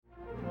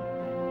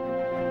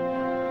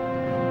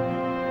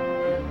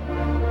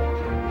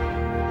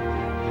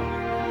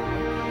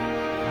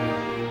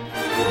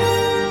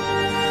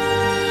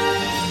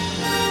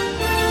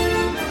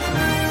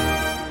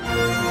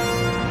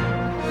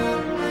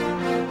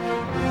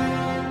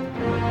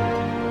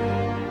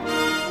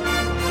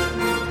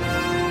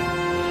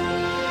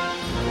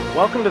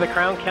Welcome to the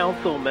Crown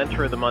Council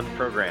Mentor of the Month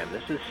program.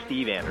 This is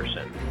Steve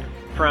Anderson.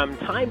 From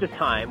time to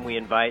time, we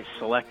invite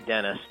select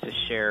dentists to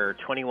share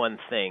 21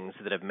 things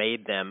that have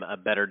made them a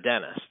better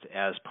dentist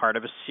as part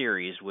of a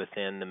series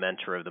within the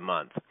Mentor of the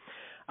Month.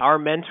 Our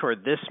mentor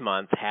this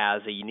month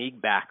has a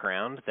unique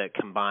background that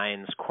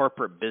combines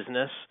corporate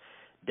business,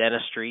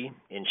 dentistry,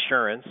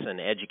 insurance, and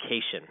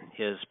education.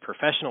 His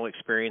professional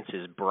experience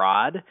is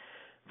broad,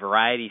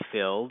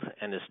 variety-filled,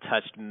 and has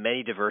touched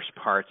many diverse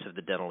parts of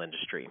the dental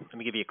industry. Let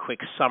me give you a quick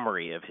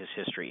summary of his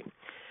history.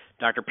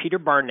 Dr. Peter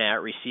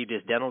Barnett received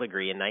his dental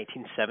degree in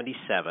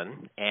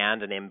 1977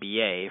 and an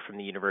MBA from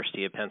the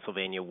University of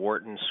Pennsylvania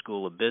Wharton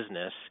School of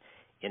Business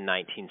in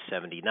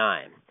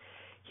 1979.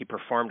 He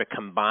performed a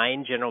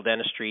combined general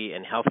dentistry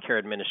and healthcare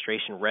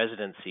administration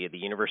residency at the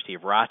University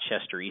of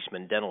Rochester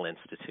Eastman Dental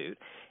Institute.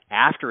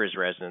 After his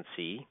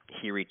residency,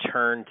 he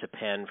returned to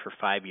Penn for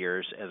 5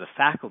 years as a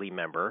faculty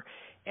member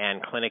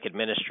and clinic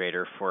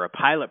administrator for a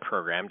pilot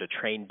program to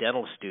train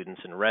dental students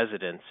and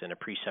residents in a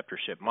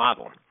preceptorship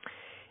model.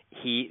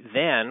 He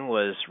then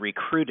was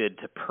recruited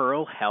to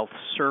Pearl Health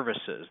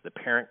Services, the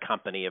parent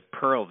company of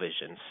Pearl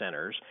Vision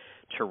Centers,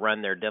 to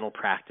run their dental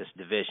practice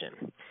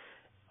division.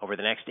 Over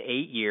the next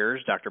 8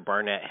 years, Dr.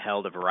 Barnett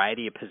held a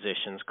variety of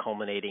positions,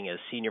 culminating as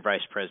Senior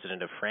Vice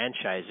President of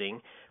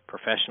Franchising,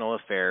 Professional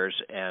Affairs,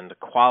 and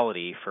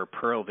Quality for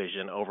Pearl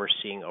Vision,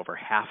 overseeing over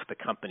half the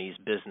company's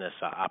business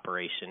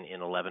operation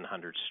in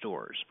 1,100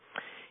 stores.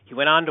 He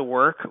went on to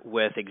work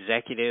with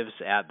executives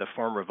at the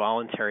former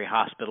Voluntary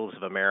Hospitals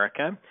of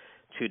America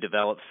to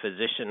develop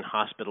physician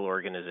hospital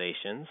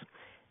organizations.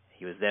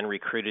 He was then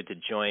recruited to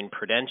join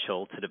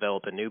Prudential to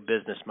develop a new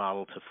business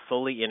model to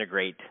fully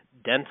integrate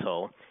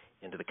dental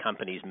into the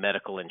company's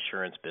medical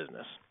insurance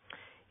business.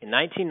 In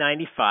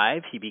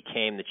 1995, he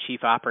became the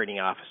Chief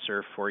Operating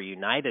Officer for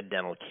United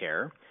Dental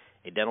Care,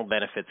 a dental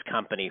benefits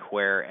company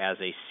where,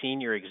 as a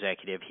senior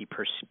executive, he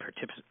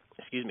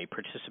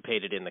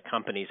participated in the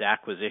company's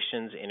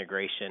acquisitions,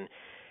 integration,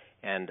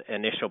 and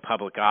initial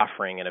public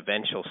offering and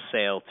eventual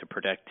sale to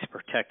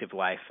Protective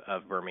Life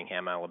of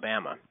Birmingham,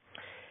 Alabama.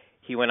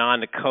 He went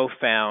on to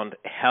co-found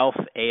Health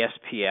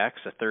ASPX,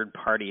 a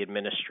third-party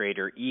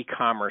administrator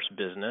e-commerce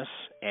business,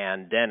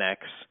 and Denex,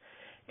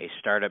 a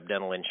startup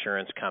dental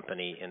insurance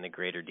company in the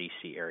greater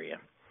D.C. area.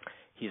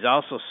 He's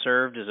also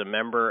served as a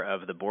member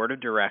of the board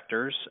of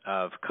directors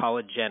of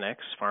Collagenix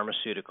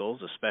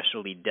Pharmaceuticals, a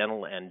specialty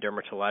dental and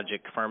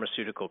dermatologic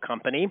pharmaceutical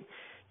company,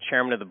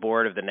 chairman of the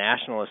board of the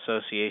National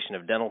Association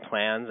of Dental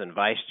Plans, and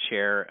vice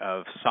chair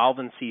of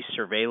Solvency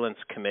Surveillance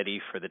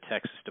Committee for the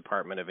Texas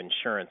Department of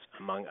Insurance,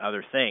 among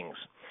other things.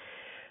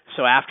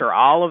 So after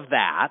all of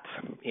that,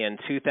 in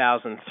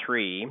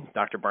 2003,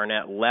 Dr.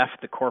 Barnett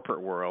left the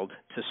corporate world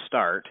to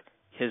start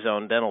his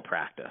own dental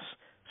practice,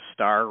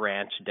 Star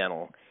Ranch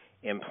Dental,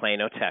 in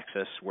Plano,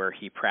 Texas, where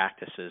he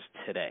practices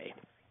today.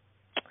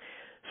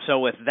 So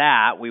with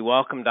that, we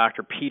welcome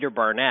Dr. Peter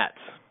Barnett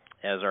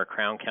as our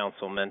Crown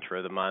Council Mentor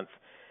of the Month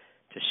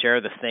to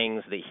share the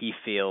things that he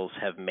feels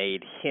have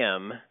made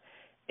him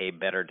a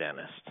better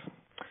dentist.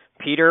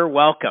 Peter,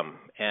 welcome,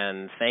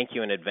 and thank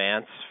you in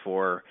advance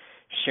for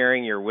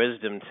sharing your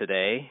wisdom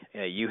today.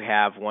 You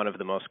have one of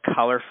the most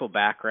colorful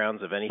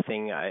backgrounds of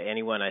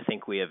anyone I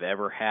think we have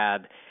ever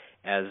had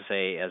as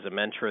a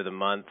Mentor of the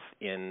Month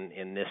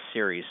in this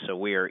series. So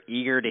we are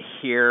eager to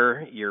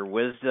hear your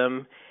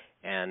wisdom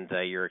and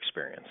your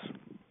experience.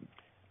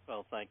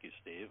 Well, thank you,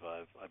 Steve.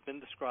 I've been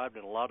described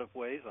in a lot of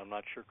ways. I'm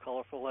not sure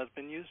colorful has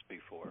been used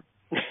before.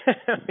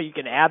 You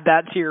can add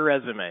that to your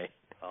resume.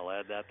 I'll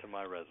add that to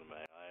my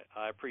resume.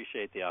 I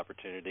appreciate the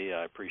opportunity.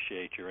 I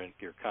appreciate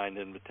your kind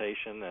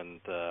invitation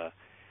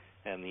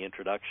and the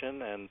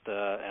introduction, and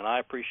I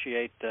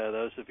appreciate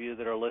those of you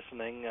that are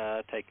listening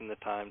taking the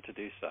time to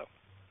do so.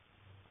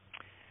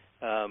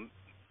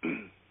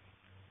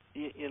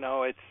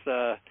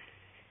 It's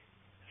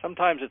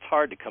sometimes it's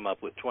hard to come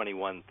up with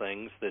 21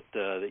 things that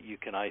you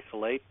can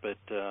isolate, but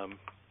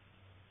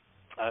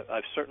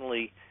I've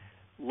certainly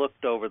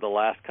looked over the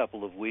last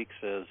couple of weeks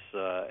as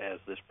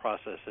this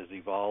process has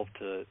evolved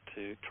to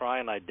try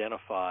and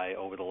identify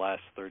over the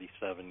last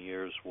 37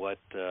 years what's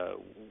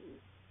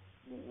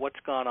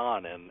gone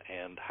on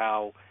and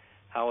how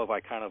have I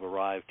kind of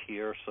arrived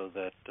here, so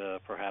that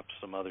perhaps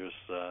some others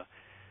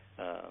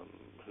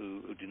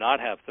who do not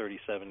have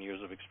 37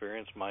 years of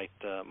experience might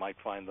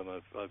find them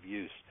of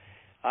use.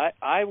 I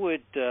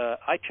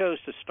chose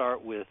to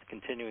start with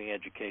continuing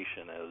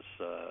education as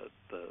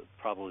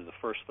probably the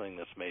first thing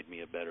that's made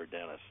me a better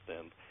dentist,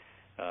 and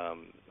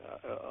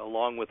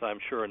along with, I'm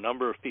sure, a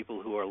number of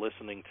people who are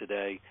listening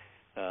today,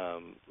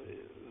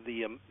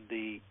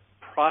 the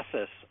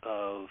process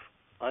of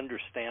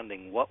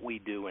understanding what we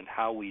do and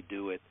how we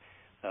do it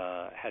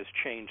has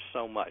changed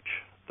so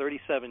much.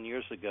 37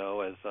 years ago,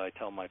 as I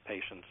tell my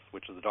patients,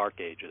 which are the dark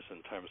ages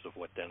in terms of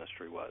what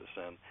dentistry was,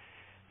 and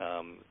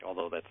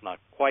although that's not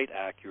quite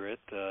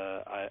accurate,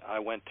 I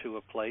went to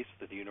a place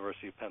at the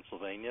University of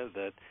Pennsylvania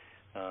that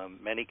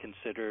many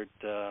considered,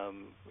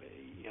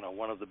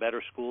 one of the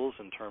better schools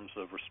in terms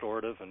of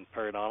restorative and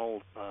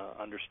periodontal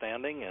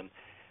understanding, and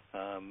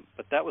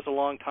But that was a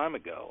long time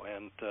ago,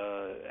 and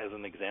as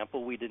an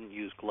example, we didn't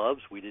use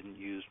gloves, we didn't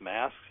use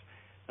masks,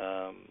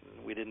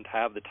 we didn't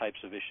have the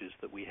types of issues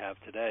that we have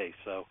today.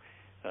 So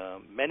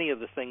many of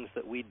the things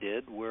that we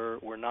did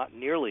were not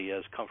nearly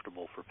as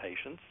comfortable for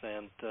patients,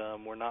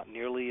 and were not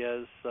nearly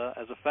as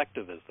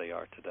effective as they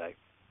are today.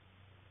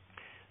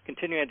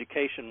 Continuing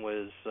education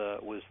was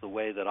the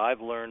way that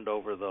I've learned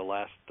over the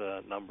last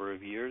number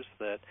of years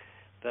that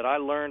I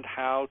learned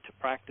how to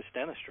practice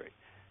dentistry.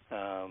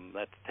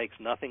 That takes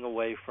nothing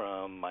away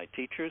from my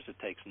teachers. It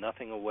takes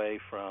nothing away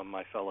from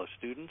my fellow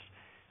students.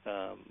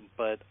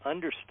 But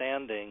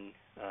understanding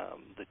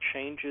the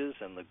changes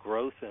and the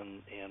growth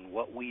in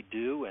what we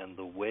do and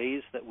the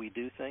ways that we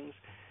do things,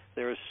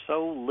 there is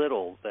so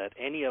little that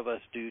any of us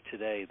do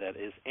today that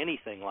is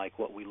anything like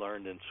what we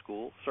learned in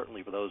school,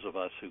 certainly for those of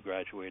us who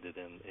graduated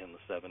in the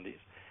 70s.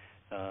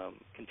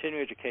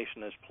 Continuing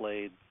education has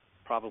played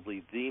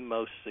probably the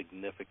most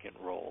significant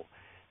role.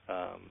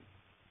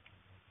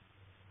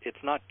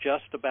 It's not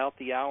just about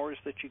the hours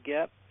that you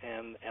get,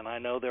 and I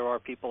know there are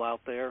people out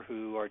there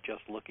who are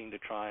just looking to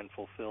try and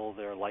fulfill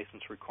their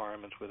license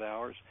requirements with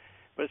hours,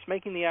 but it's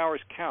making the hours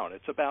count.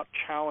 It's about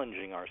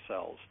challenging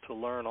ourselves to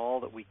learn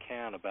all that we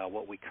can about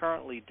what we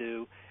currently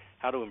do,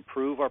 how to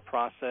improve our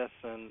process,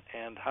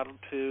 and how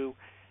to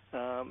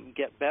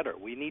get better.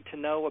 We need to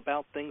know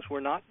about things we're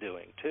not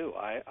doing, too.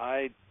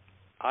 I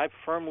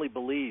firmly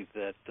believe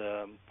that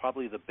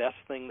probably the best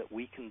thing that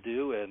we can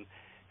do,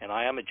 and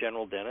I am a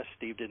general dentist.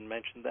 Steve didn't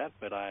mention that,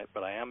 but I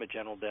am a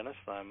general dentist.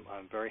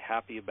 I'm very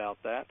happy about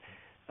that.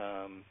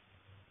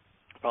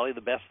 Probably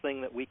the best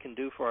thing that we can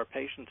do for our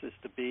patients is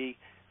to be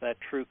that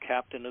true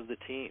captain of the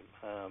team.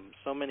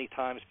 So many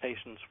times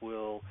patients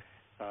will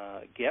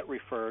get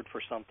referred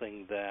for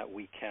something that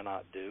we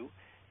cannot do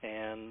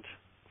and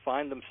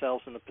find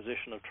themselves in a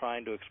position of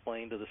trying to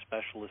explain to the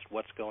specialist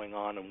what's going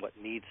on and what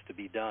needs to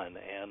be done.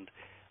 And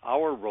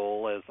our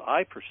role, as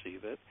I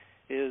perceive it,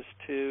 is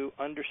to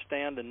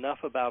understand enough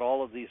about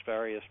all of these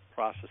various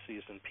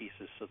processes and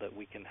pieces so that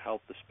we can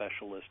help the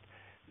specialist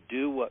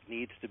do what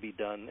needs to be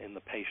done in the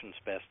patient's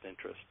best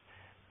interest,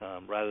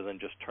 rather than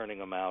just turning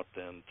them out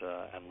and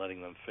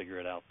letting them figure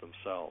it out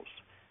themselves.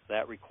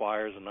 That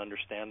requires an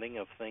understanding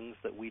of things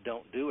that we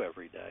don't do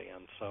every day,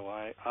 and so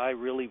I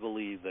really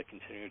believe that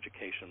continuing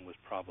education was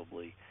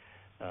probably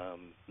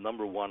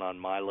number one on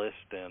my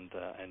list, and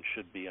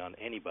should be on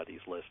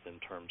anybody's list in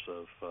terms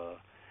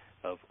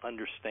of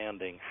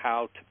understanding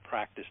how to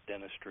practice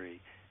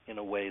dentistry in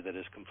a way that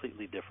is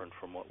completely different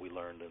from what we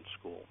learned in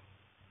school.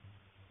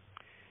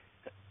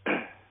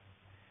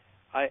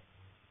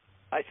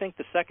 I think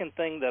the second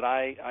thing that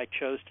I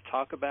chose to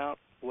talk about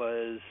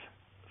was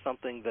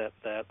something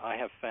that I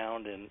have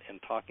found in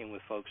talking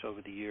with folks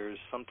over the years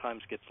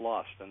sometimes gets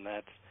lost, and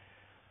that's,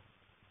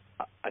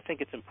 I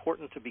think it's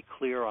important to be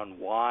clear on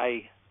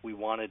why we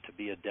wanted to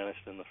be a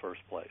dentist in the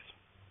first place.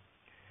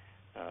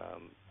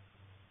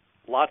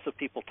 Lots of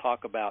people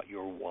talk about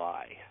your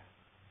why.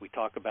 We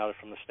talk about it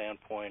from the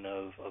standpoint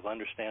of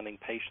understanding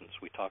patients.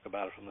 We talk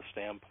about it from the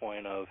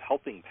standpoint of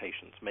helping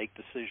patients make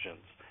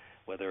decisions,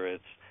 whether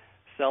it's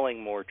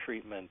selling more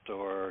treatment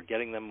or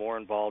getting them more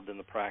involved in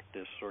the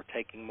practice or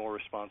taking more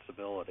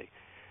responsibility.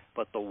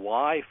 But the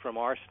why from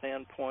our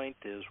standpoint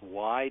is,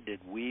 why did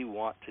we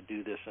want to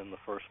do this in the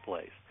first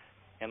place?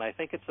 And I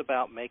think it's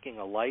about making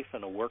a life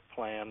and a work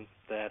plan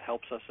that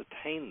helps us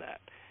attain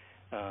that.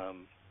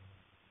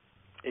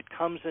 It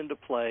comes into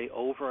play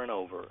over and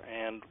over,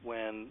 and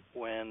when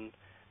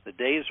the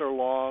days are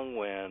long,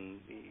 when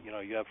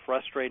you have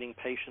frustrating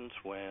patients,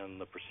 when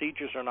the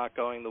procedures are not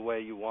going the way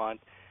you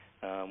want,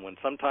 when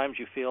sometimes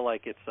you feel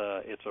like it's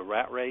a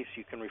rat race,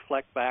 you can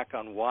reflect back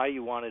on why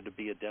you wanted to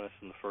be a dentist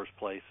in the first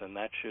place, and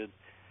that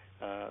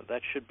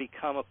should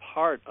become a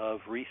part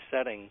of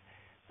resetting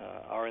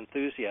our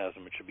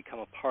enthusiasm. It should become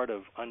a part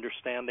of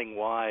understanding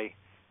why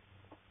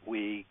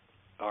we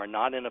are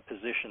not in a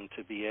position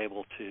to be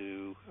able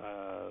to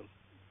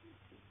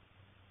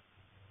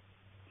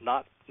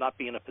not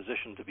be in a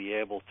position to be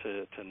able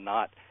to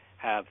not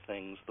have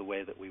things the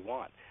way that we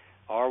want.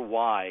 Our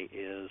why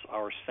is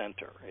our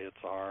center. It's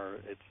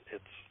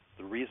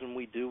the reason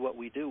we do what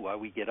we do, why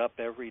we get up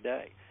every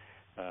day.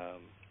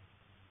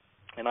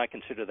 And I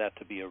consider that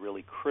to be a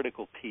really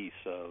critical piece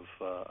of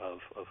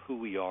who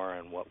we are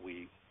and what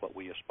we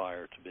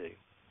aspire to be.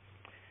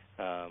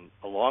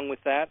 Along with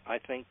that, I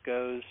think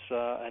goes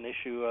an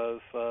issue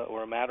of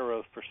or a matter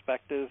of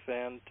perspective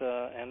and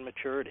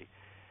maturity.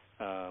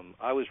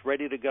 I was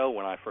ready to go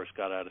when I first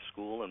got out of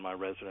school in my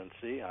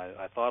residency.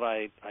 I thought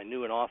I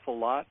knew an awful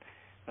lot.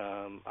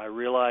 I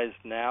realize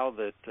now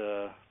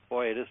that,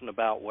 boy, it isn't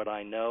about what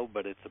I know,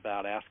 but it's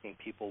about asking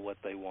people what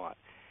they want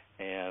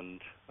and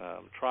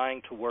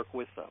trying to work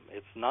with them.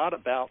 It's not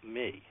about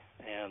me,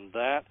 and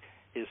that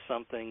is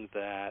something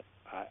that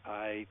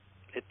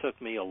it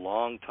took me a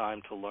long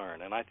time to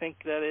learn, and I think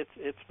that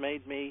it's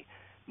made me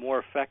more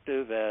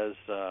effective as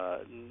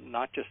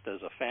not just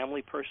as a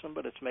family person,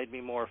 but it's made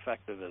me more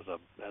effective as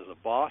a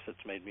boss.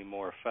 It's made me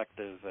more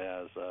effective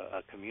as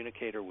a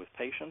communicator with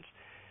patients.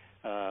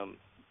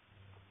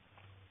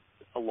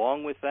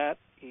 along with that,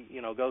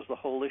 goes the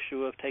whole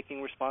issue of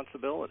taking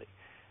responsibility.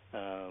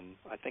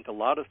 I think a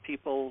lot of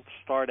people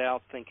start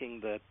out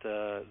thinking that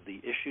the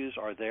issues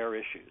are their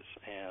issues,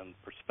 and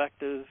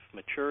perspective,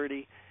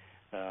 maturity,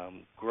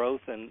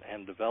 growth,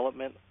 and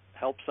development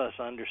helps us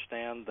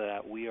understand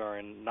that we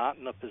are not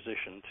in a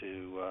position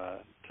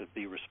to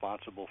be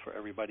responsible for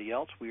everybody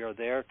else. We are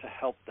there to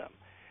help them.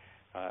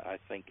 I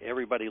think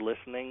everybody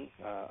listening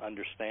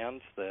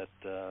understands that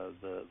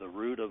the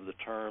root of the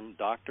term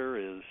doctor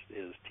is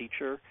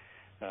teacher.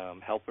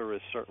 Helper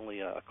is certainly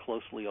a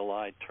closely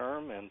allied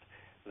term, and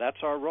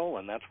that's our role,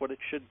 and that's what it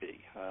should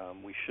be.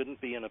 We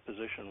shouldn't be in a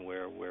position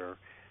where we're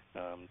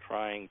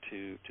trying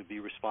to be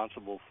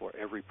responsible for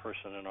every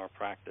person in our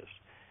practice.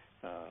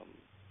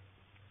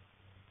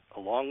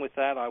 Along with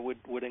that, I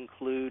would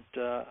include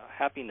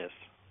happiness.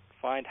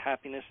 Find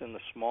happiness in the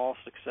small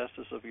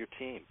successes of your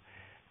team.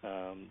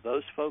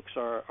 Those folks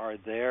are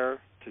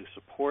there to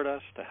support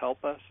us, to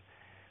help us.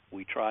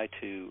 We try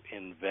to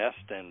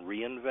invest and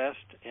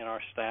reinvest in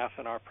our staff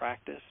and our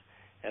practice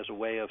as a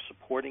way of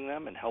supporting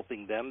them and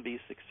helping them be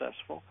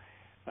successful.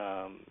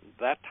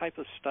 That type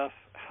of stuff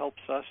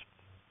helps us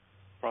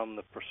from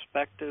the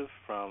perspective,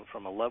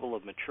 from a level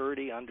of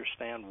maturity,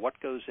 understand what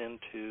goes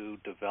into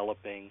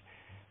developing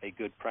a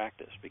good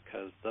practice,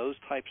 because those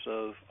types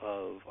of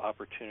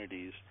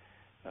opportunities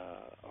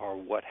are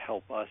what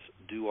help us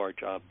do our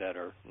job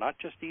better, not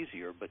just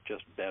easier, but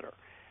just better.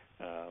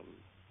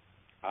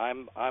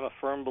 I'm a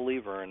firm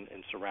believer in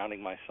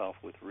surrounding myself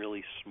with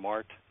really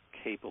smart,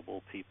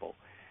 capable people.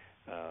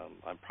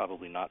 I'm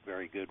probably not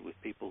very good with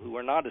people who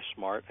are not as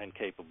smart and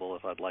capable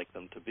as I'd like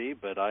them to be,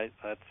 but I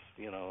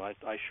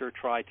sure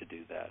try to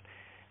do that.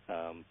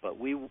 But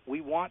we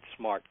want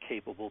smart,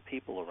 capable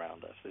people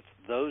around us. It's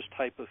those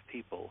type of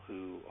people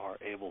who are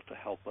able to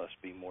help us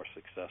be more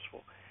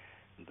successful.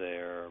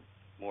 They're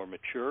more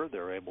mature.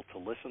 They're able to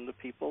listen to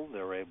people.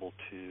 They're able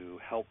to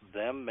help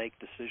them make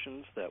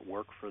decisions that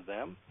work for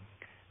them,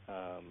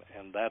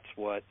 and that's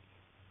what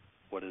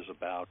is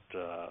about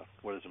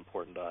what is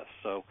important to us.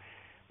 So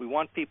we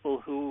want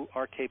people who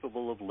are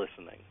capable of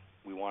listening.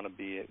 We want to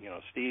be,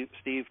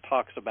 Steve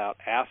talks about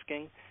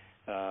asking.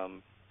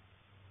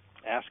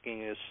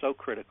 Asking is so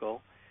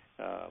critical,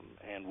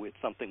 and it's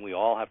something we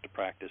all have to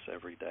practice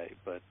every day.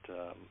 But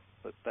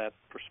that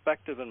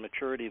perspective and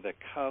maturity that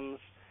comes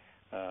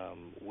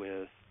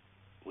with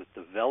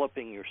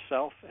developing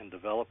yourself and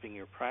developing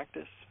your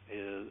practice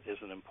is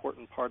an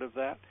important part of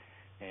that.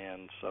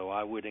 And so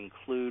I would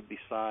include,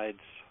 besides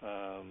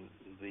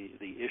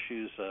the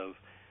issues of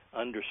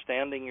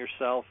understanding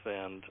yourself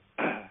and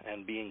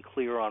being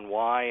clear on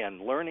why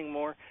and learning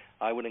more,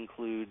 I would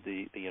include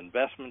the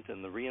investment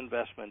and the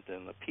reinvestment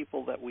in the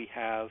people that we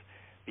have,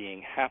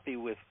 being happy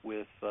with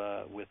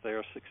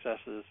their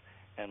successes,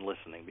 and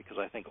listening, because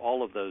I think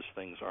all of those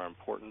things are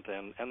important,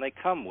 and they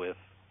come with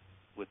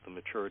the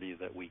maturity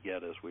that we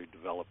get as we've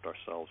developed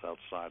ourselves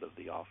outside of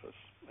the office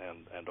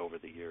and over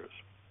the years.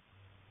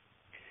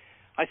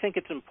 I think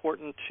it's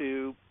important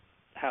to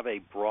have a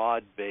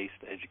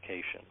broad-based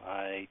education.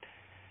 I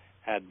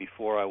had,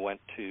 before I went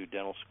to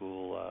dental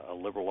school, a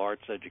liberal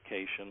arts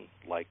education.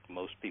 Like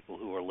most people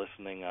who are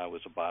listening, I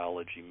was a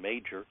biology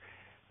major,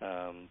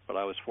 but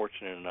I was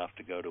fortunate enough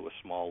to go to a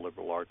small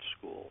liberal arts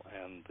school,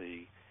 and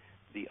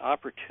the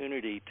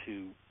opportunity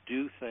to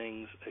do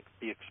things,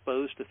 be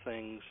exposed to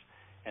things,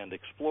 and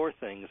explore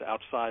things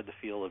outside the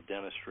field of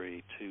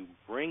dentistry, to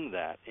bring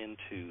that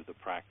into the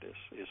practice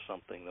is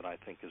something that I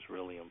think is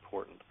really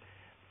important.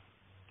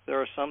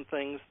 There are some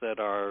things that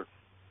are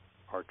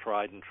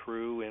tried and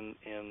true in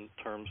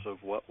terms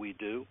of what we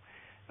do.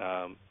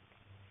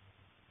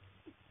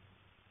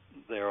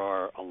 There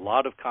are a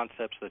lot of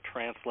concepts that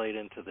translate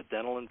into the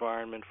dental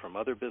environment from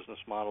other business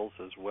models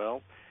as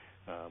well.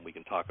 We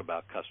can talk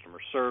about customer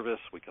service.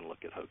 We can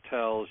look at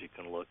hotels. You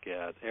can look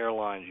at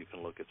airlines. You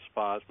can look at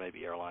spas.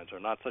 Maybe airlines are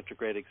not such a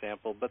great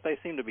example, but they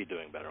seem to be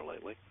doing better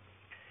lately.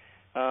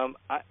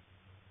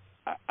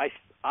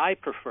 I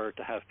prefer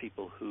to have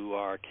people who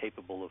are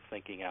capable of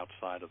thinking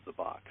outside of the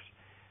box,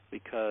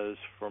 because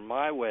for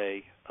my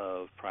way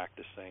of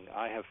practicing,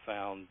 I have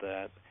found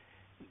that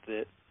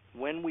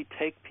when we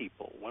take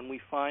people, when we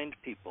find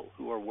people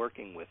who are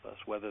working with us,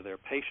 whether they're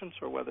patients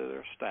or whether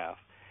they're staff,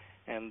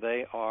 and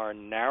they are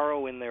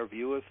narrow in their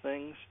view of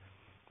things,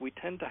 we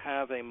tend to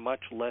have a much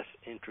less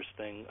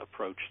interesting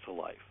approach to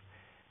life.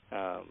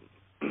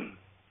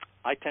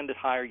 I tend to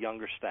hire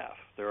younger staff.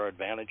 There are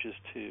advantages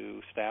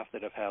to staff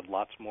that have had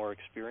lots more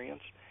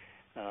experience,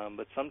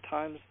 but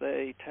sometimes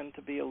they tend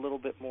to be a little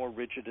bit more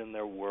rigid in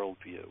their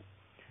worldview.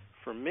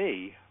 For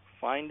me,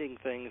 finding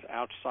things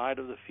outside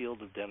of the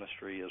field of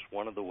dentistry is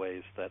one of the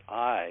ways that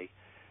I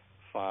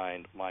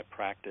find my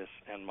practice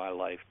and my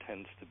life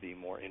tends to be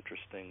more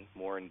interesting,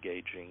 more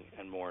engaging,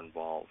 and more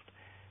involved.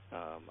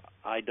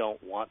 I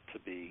don't want to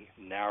be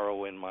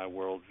narrow in my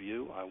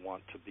worldview. I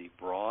want to be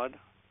broad,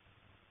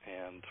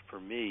 and for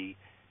me,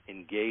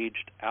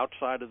 engaged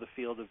outside of the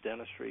field of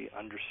dentistry,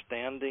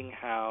 understanding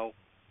how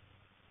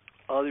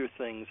other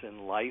things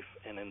in life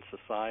and in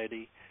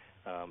society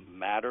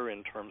matter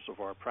in terms of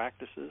our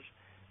practices,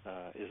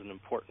 is an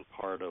important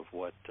part of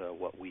what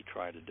we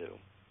try to do.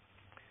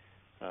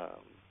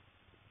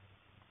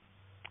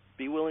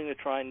 Be willing to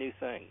try new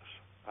things.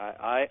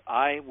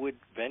 I would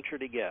venture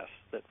to guess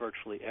that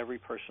virtually every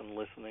person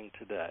listening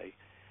today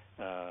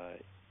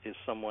is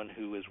someone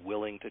who is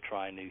willing to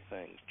try new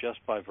things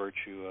just by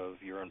virtue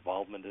of your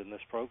involvement in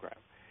this program.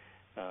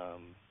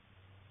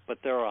 But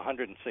there are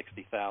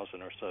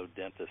 160,000 or so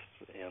dentists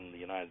in the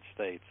United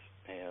States,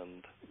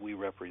 and we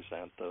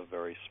represent a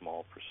very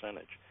small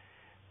percentage.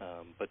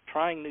 But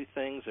trying new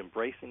things,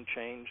 embracing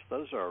change,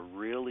 those are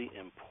really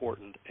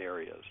important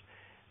areas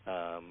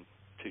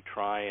to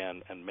try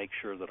and make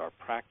sure that our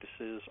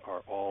practices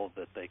are all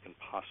that they can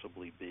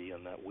possibly be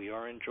and that we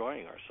are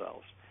enjoying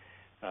ourselves.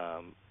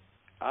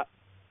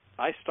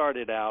 I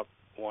started out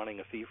wanting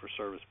a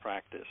fee-for-service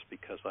practice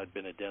because I'd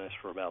been a dentist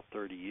for about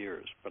 30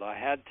 years, but I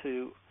had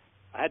to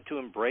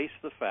embrace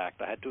the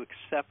fact, I had to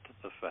accept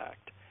the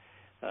fact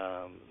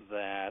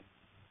that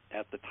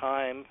at the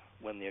time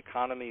when the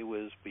economy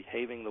was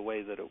behaving the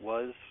way that it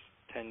was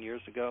 10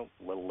 years ago,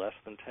 a little less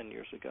than 10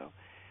 years ago,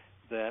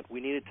 that we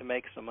needed to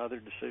make some other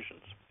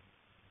decisions.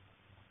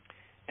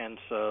 And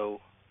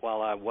so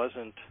while I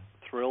wasn't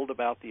thrilled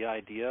about the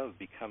idea of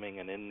becoming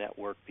an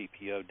in-network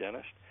PPO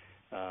dentist,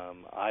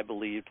 I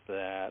believed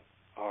that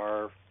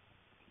our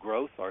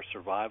growth, our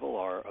survival,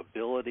 our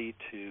ability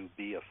to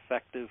be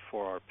effective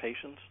for our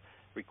patients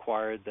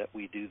required that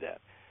we do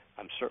that.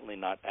 I'm certainly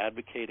not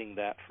advocating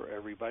that for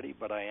everybody,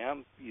 but I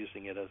am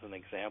using it as an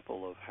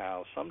example of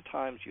how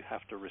sometimes you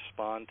have to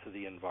respond to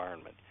the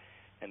environment,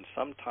 and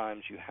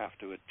sometimes you have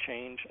to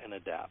change and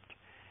adapt.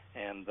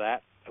 And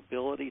that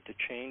ability to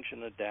change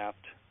and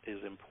adapt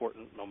is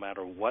important no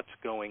matter what's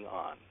going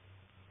on.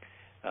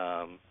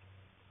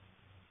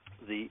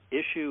 The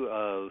issue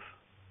of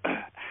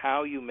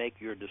how you make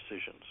your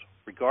decisions,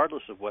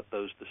 regardless of what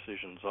those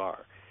decisions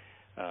are,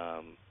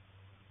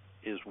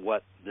 is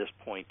what this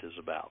point is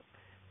about.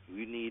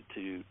 You need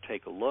to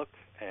take a look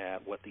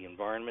at what the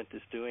environment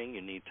is doing.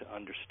 You need to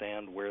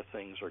understand where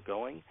things are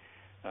going.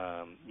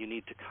 You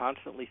need to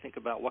constantly think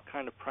about what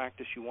kind of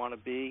practice you want to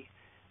be,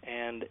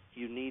 and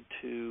you need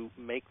to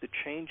make the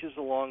changes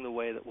along the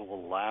way that will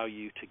allow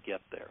you to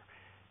get there.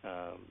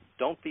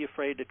 Don't be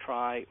afraid to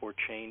try or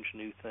change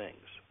new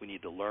things. We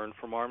need to learn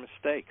from our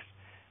mistakes.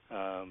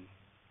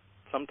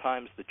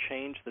 Sometimes the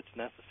change that's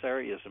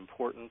necessary is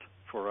important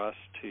for us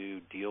to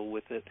deal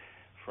with it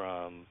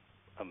from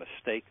a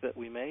mistake that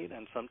we made,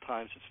 and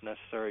sometimes it's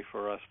necessary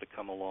for us to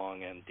come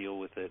along and deal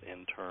with it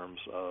in terms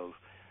of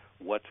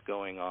what's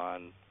going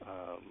on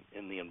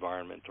in the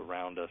environment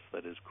around us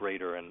that is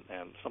greater and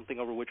something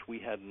over which we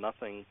had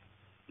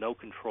no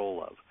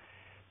control of.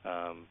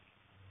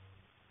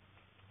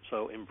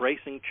 So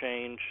embracing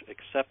change,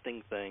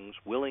 accepting things,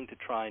 willing to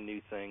try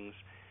new things,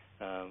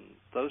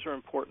 those are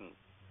important.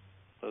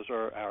 Those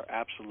are our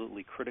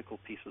absolutely critical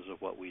pieces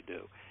of what we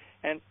do.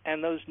 And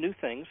those new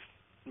things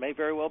may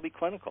very well be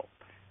clinical.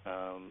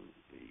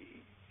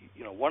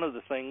 One of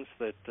the things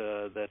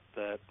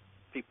that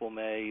people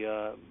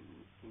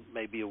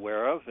may be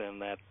aware of,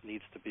 and that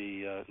needs to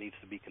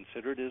be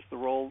considered, is the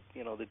role,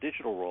 the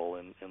digital role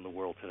in the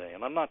world today.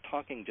 And I'm not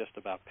talking just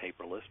about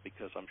paperless,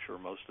 because I'm sure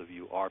most of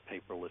you are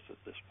paperless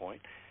at this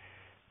point.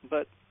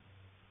 But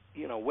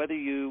whether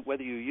you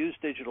use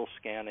digital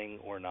scanning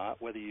or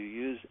not, whether you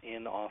use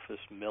in-office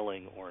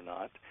milling or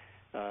not,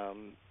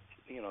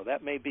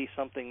 that may be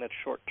something that's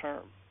short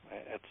term.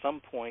 At some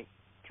point,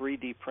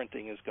 3D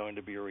printing is going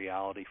to be a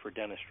reality for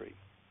dentistry.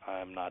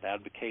 I'm not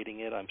advocating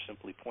it. I'm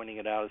simply pointing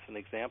it out as an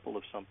example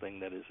of something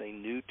that is a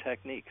new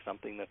technique,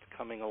 something that's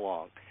coming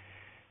along.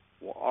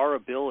 Well, our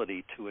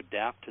ability to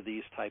adapt to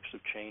these types of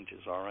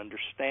changes, our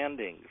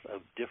understandings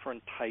of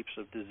different types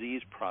of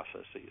disease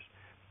processes,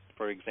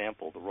 for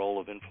example, the role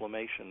of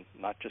inflammation,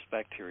 not just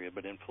bacteria,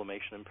 but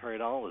inflammation in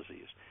periodontal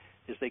disease,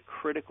 is a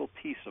critical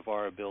piece of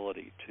our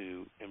ability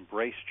to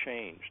embrace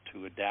change,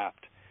 to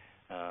adapt,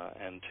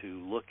 and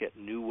to look at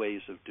new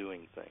ways of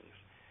doing things.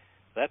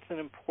 That's an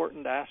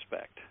important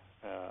aspect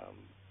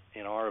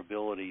in our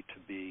ability to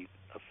be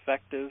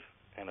effective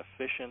and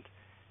efficient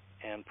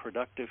and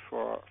productive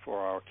for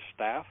our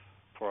staff,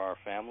 for our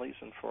families,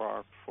 and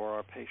for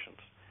our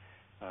patients.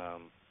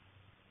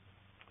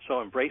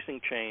 So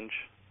embracing change,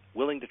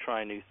 willing to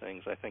try new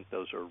things, I think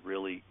those are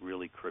really,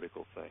 really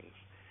critical things.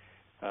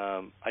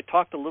 I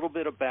talked a little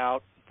bit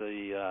about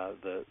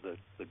the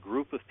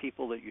group of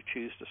people that you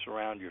choose to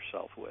surround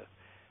yourself with.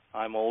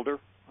 I'm older,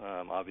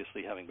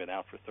 obviously having been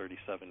out for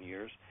 37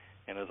 years,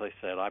 and as I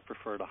said, I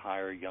prefer to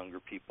hire younger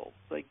people.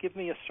 They give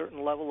me a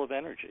certain level of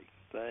energy.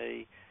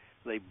 They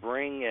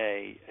bring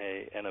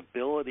an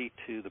ability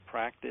to the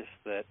practice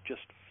that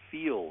just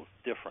feels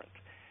different.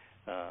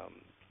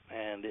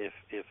 And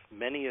if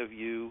many of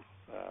you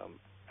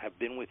have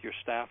been with your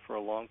staff for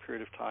a long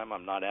period of time,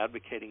 I'm not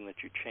advocating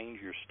that you change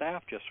your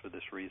staff just for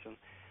this reason,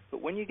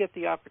 but when you get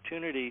the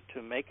opportunity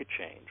to make a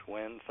change,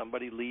 when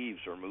somebody leaves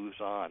or moves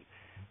on,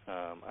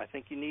 I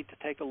think you need to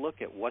take a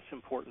look at what's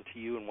important to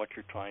you and what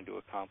you're trying to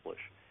accomplish.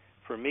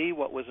 For me,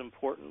 what was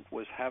important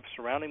was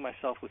surrounding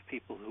myself with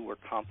people who were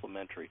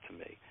complementary to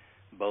me,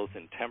 both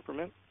in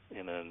temperament,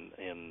 in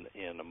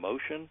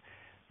emotion,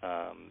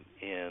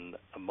 in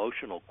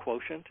emotional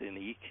quotient, in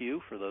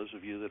EQ, for those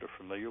of you that are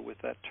familiar with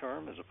that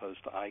term, as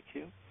opposed to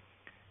IQ.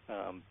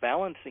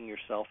 Balancing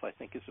yourself, I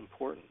think, is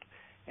important,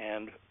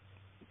 and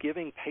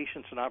giving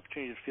patients an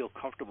opportunity to feel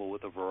comfortable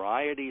with a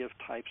variety of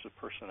types of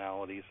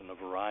personalities and a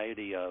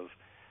variety of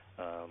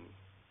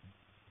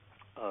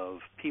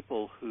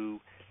people who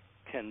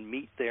can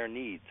meet their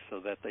needs, so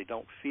that they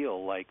don't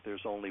feel like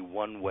there's only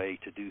one way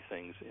to do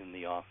things in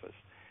the office.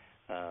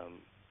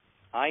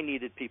 I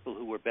needed people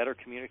who were better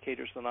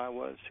communicators than I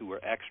was, who were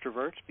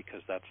extroverts,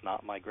 because that's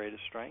not my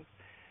greatest strength.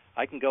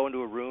 I can go into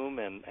a room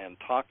and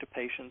talk to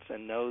patients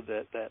and know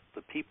that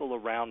the people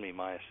around me,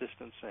 my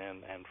assistants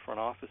and front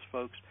office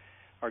folks,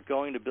 are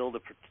going to build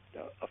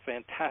a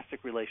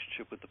fantastic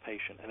relationship with the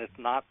patient, and it's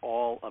not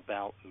all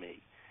about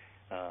me.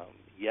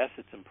 Yes,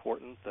 it's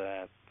important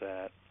that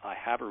I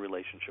have a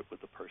relationship with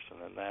the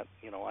person and that,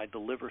 I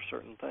deliver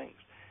certain things.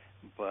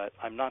 But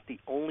I'm not the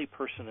only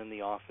person in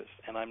the office,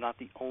 and I'm not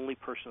the only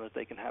person that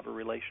they can have a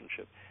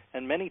relationship.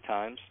 And many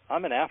times,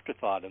 I'm an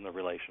afterthought in the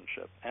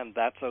relationship, and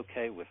that's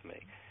okay with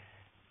me.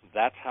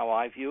 That's how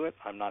I view it.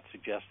 I'm not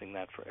suggesting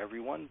that for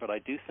everyone, but I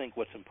do think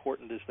what's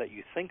important is that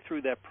you think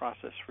through that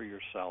process for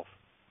yourself,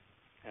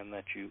 and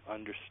that you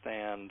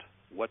understand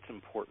what's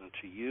important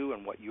to you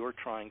and what you're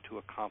trying to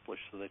accomplish,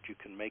 so that you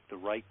can make the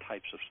right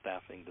types of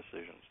staffing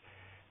decisions.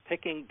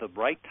 Picking the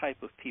right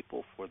type of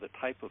people for the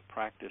type of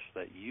practice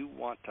that you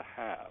want to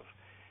have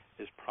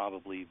is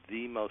probably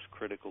the most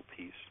critical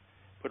piece.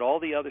 Put all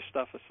the other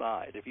stuff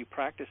aside. If you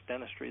practice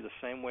dentistry the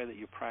same way that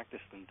you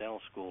practiced in dental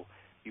school,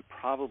 you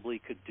probably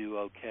could do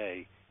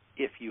okay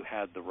if you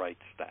had the right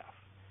staff,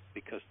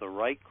 because the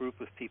right group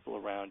of people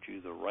around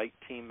you, the right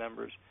team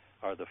members,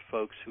 are the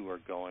folks who are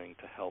going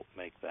to help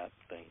make that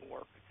thing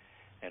work.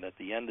 And at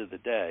the end of the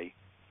day,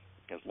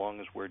 as long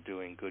as we're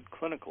doing good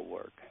clinical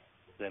work,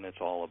 then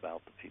it's all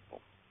about the people.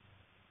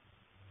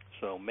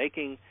 So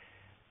making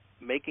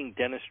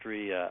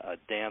dentistry a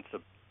dance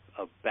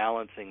of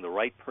balancing the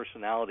right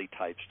personality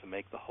types to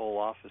make the whole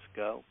office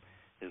go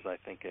is, I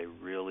think, a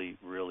really,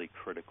 really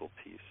critical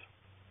piece.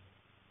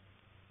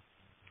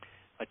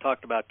 I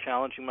talked about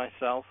challenging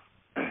myself.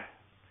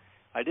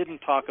 I didn't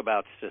talk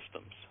about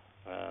systems.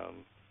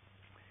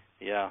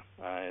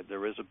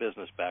 There is a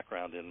business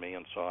background in me,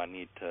 and so I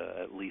need to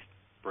at least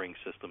bring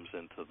systems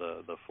into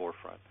the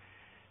forefront.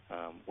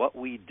 What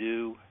we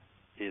do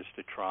is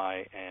to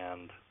try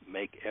and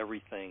make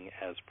everything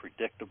as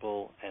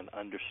predictable and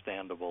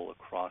understandable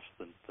across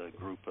the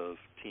group of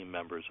team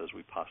members as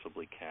we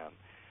possibly can.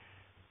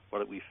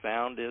 What we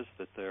found is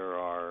that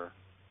the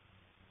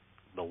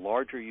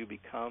larger you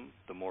become,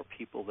 the more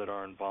people that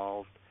are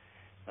involved,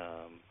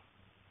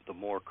 the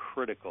more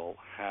critical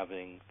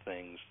having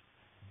things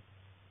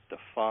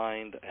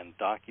defined and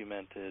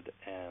documented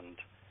and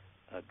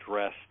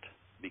addressed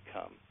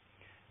become.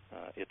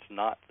 It's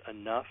not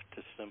enough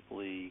to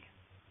simply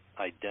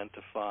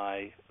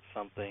identify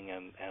something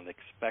and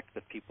expect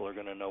that people are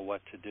going to know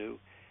what to do.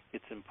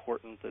 It's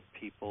important that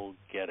people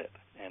get it.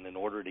 And in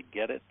order to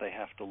get it, they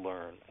have to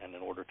learn. And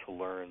in order to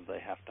learn, they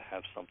have to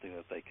have something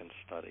that they can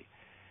study.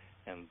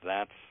 And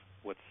that's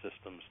what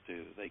systems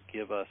do. They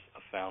give us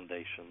a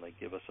foundation. They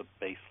give us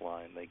a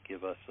baseline. They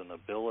give us an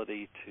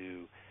ability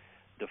to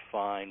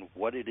define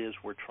what it is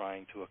we're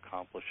trying to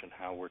accomplish and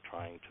how we're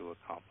trying to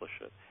accomplish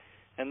it.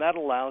 And that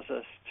allows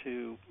us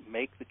to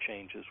make the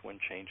changes when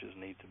changes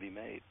need to be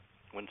made.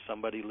 When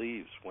somebody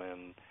leaves,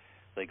 when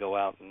they go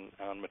out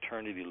on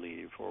maternity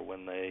leave, or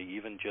when they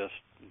even just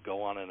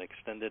go on an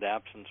extended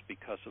absence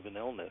because of an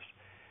illness,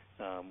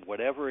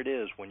 whatever it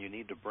is, when you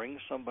need to bring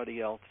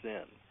somebody else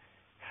in,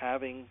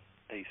 having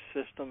a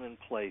system in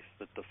place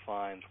that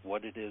defines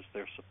what it is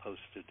they're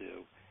supposed to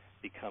do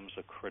becomes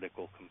a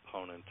critical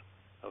component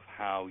of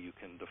how you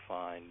can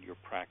define your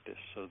practice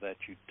so that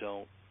you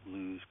don't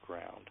lose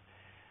ground.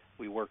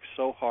 We work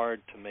so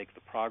hard to make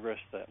the progress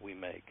that we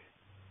make.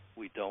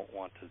 We don't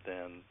want to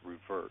then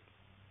revert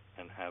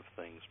and have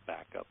things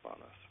back up on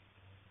us.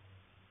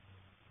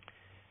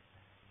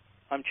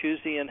 I'm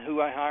choosy in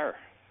who I hire.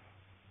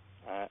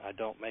 I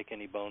don't make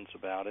any bones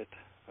about it.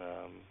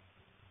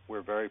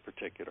 We're very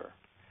particular.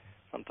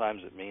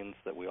 Sometimes it means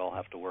that we all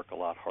have to work a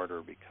lot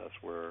harder because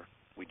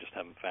we just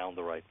haven't found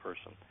the right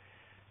person.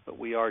 But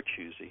we are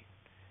choosy.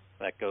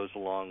 That goes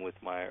along with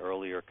my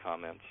earlier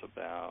comments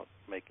about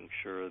making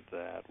sure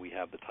that we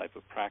have the type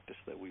of practice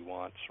that we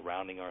want,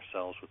 surrounding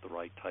ourselves with the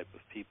right type of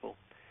people,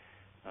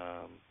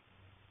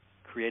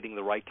 creating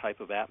the right type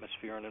of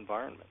atmosphere and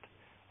environment.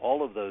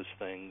 All of those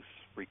things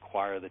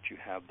require that you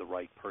have the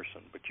right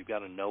person, but you've got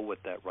to know what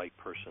that right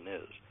person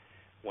is.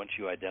 Once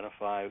you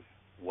identify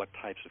what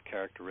types of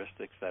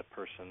characteristics that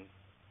person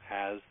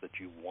has that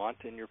you want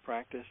in your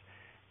practice,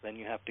 then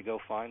you have to go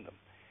find them.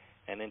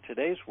 And in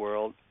today's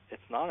world,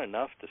 it's not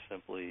enough to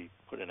simply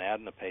put an ad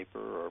in the paper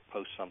or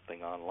post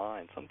something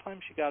online.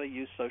 Sometimes you got to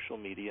use social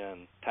media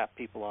and tap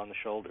people on the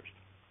shoulders.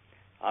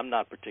 I'm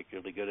not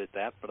particularly good at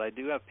that, but I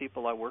do have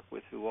people I work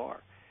with who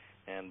are.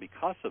 And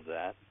because of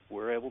that,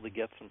 we're able to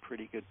get some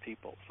pretty good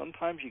people.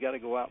 Sometimes you got to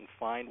go out and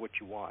find what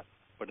you want,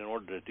 but in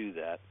order to do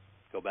that,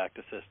 go back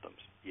to systems.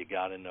 You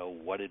got to know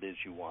what it is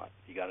you want.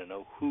 You got to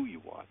know who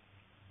you want.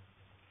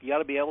 You got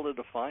to be able to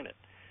define it,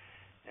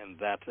 and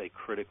that's a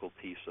critical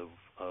piece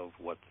of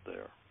what's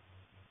there.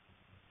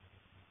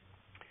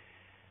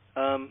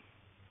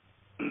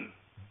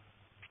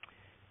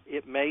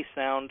 It may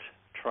sound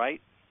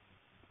trite,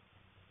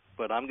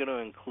 but I'm going to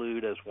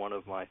include as one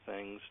of my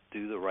things,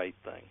 do the right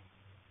thing.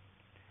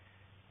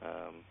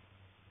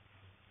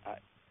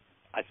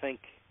 I think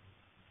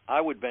I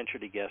would venture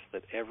to guess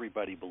that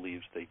everybody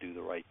believes they do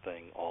the right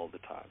thing all the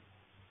time.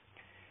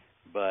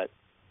 But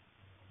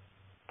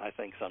I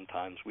think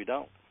sometimes we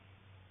don't.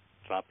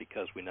 It's not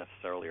because we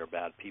necessarily are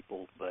bad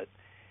people, but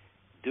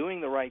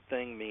doing the right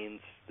thing means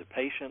the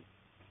patient,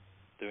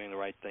 doing the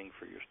right thing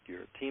for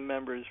your team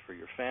members, for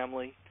your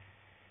family.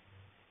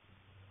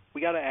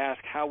 We got to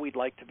ask how we'd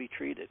like to be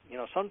treated. You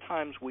know,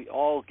 sometimes we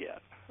all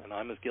get, and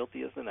I'm as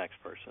guilty as the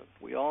next person,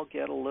 we all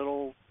get a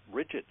little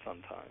rigid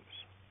sometimes.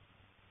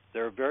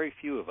 There are very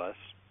few of us,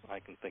 I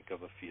can think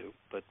of a few,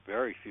 but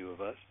very few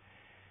of us,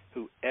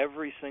 who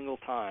every single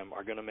time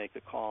are going to make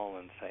a call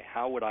and say,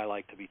 how would I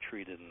like to be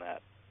treated in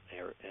that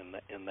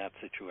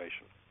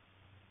situation?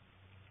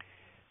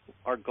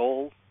 Our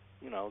goal,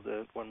 you know,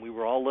 when we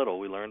were all little,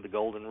 we learned the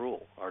golden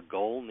rule. Our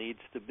goal needs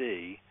to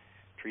be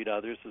treat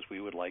others as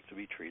we would like to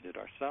be treated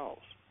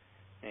ourselves.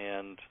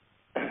 And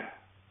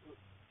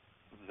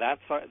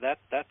that's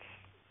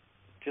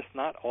just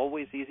not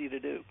always easy to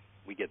do.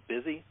 We get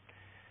busy.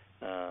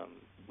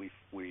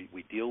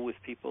 We deal with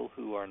people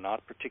who are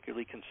not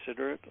particularly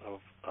considerate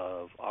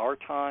of our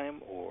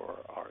time or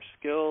our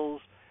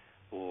skills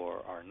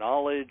or our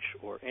knowledge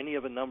or any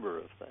of a number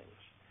of things.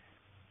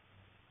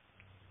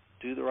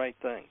 Do the right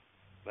thing.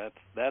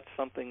 That's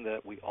something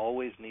that we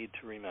always need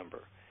to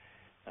remember.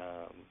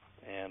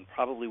 And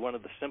probably one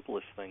of the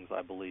simplest things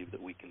I believe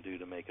that we can do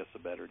to make us a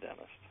better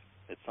dentist.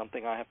 It's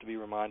something I have to be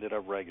reminded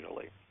of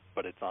regularly,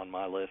 but it's on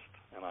my list,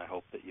 and I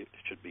hope that it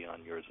should be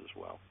on yours as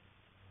well.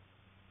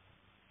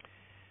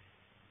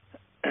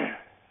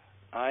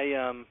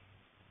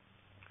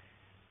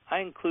 I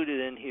included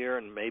in here,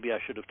 and maybe I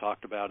should have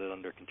talked about it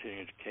under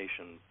continuing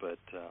education, but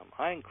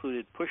I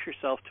included push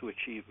yourself to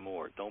achieve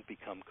more. Don't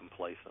become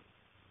complacent.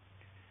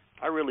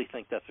 I really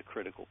think that's a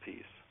critical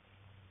piece.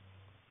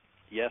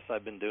 Yes,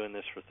 I've been doing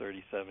this for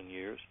 37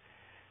 years.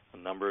 A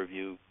number of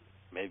you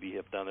maybe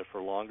have done it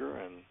for longer,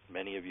 and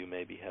many of you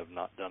maybe have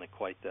not done it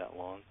quite that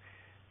long.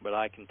 But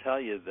I can tell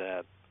you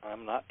that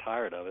I'm not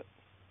tired of it,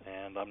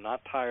 and I'm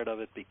not tired of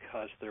it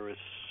because there is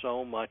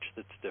so much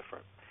that's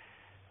different.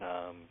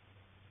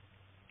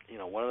 You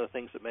know, one of the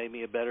things that made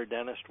me a better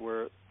dentist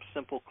were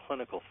simple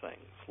clinical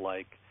things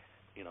like,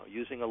 you know,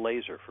 using a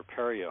laser for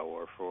perio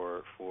or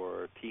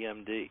for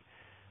TMD.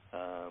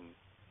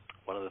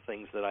 One of the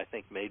things that I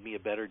think made me a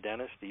better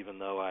dentist, even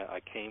though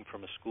I came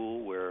from a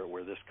school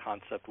where this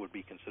concept would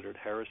be considered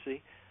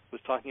heresy,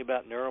 was talking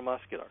about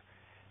neuromuscular.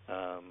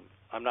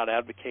 I'm not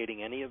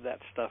advocating any of that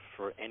stuff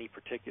for any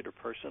particular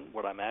person.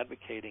 What I'm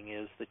advocating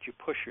is that you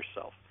push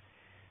yourself,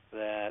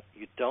 that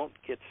you don't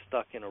get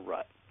stuck in a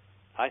rut.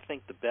 I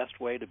think the best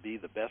way to be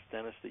the best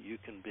dentist that you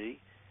can be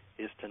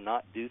is to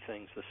not do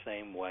things the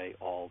same way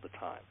all the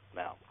time.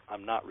 Now,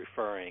 I'm not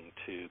referring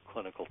to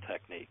clinical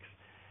techniques.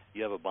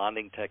 You have a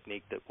bonding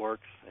technique that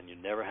works and you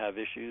never have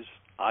issues.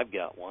 I've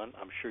got one.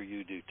 I'm sure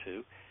you do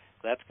too.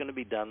 That's going to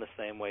be done the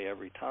same way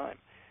every time.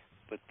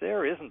 But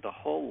there isn't a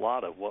whole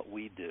lot of what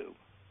we do,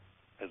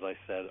 as I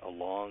said a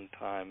long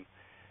time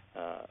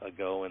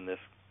ago in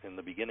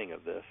the beginning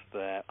of this,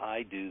 that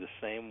I do the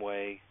same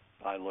way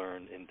I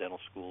learned in dental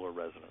school or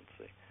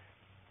residency.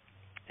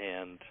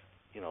 And,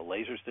 you know,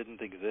 lasers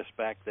didn't exist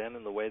back then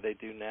in the way they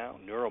do now.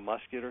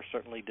 Neuromuscular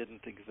certainly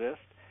didn't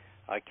exist.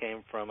 I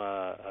came from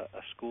a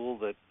school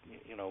that,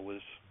 you know, was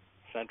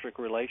centric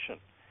relation.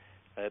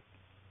 That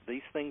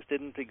these things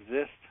didn't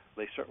exist.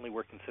 They certainly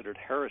were considered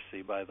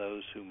heresy by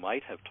those who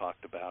might have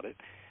talked about it.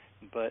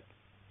 But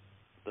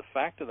the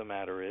fact of the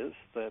matter is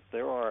that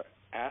there are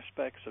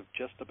aspects of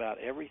just about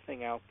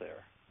everything out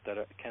there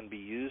that can be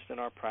used in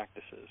our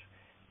practices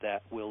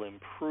that will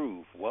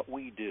improve what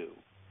we do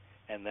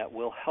and that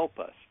will help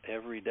us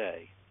every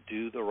day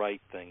do the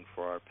right thing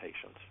for our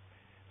patients.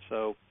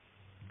 So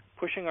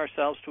pushing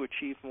ourselves to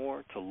achieve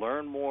more, to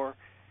learn more,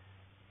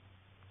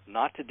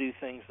 not to do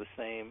things the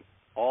same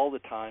all the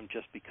time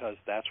just because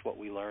that's what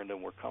we learned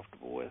and we're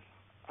comfortable with,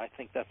 I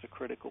think that's a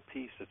critical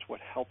piece. It's what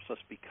helps us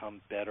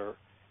become better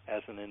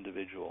as an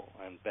individual,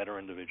 and better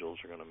individuals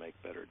are going to make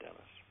better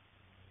dentists.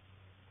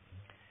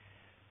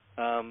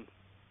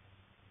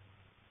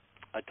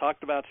 I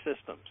talked about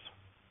systems.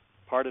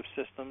 Part of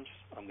systems,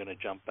 I'm going to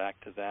jump back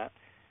to that,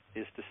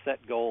 is to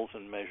set goals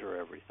and measure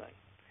everything.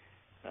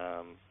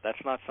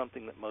 That's not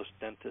something that most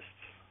dentists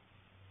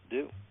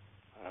do.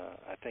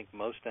 I think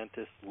most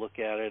dentists look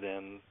at it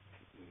and,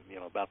 you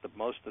know, about the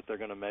most that they're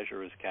going to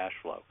measure is cash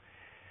flow,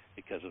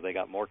 because if they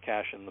got more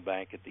cash in the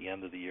bank at the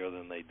end of the year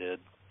than they did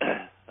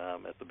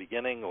at the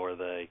beginning, or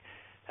they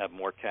have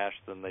more cash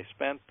than they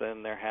spent,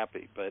 then they're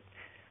happy. But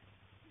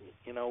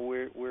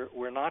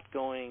we're not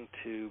going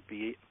to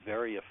be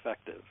very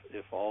effective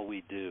if all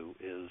we do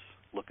is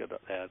look at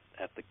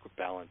the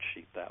balance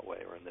sheet that way,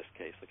 or in this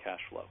case, the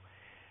cash flow.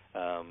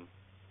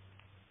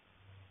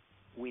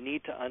 We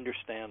need to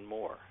understand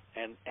more,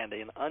 and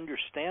in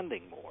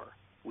understanding more,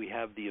 we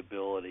have the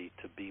ability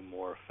to be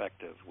more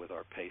effective with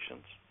our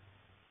patients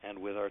and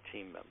with our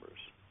team members.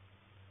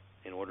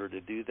 In order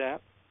to do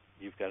that,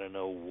 you've got to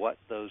know what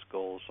those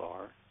goals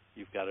are.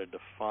 You've got to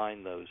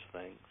define those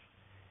things,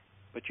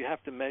 but you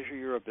have to measure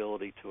your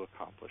ability to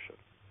accomplish it.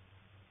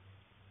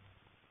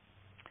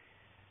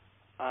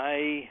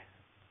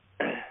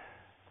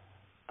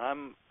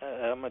 I'm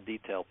a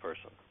detail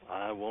person.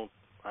 I won't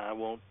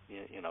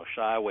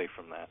shy away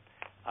from that.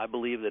 I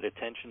believe that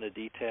attention to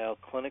detail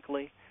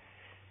clinically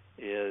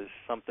is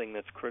something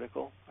that's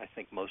critical. I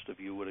think most of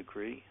you would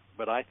agree.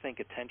 But I think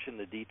attention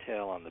to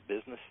detail on the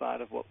business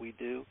side of what we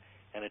do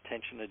and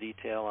attention to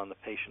detail on the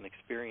patient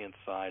experience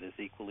side is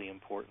equally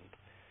important.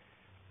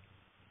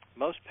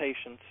 Most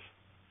patients,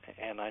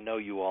 and I know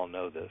you all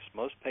know this,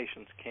 most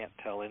patients can't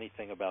tell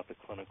anything about the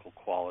clinical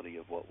quality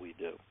of what we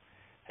do.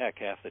 Heck,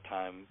 half the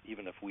time,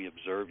 even if we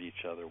observe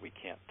each other, we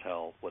can't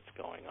tell what's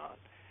going on.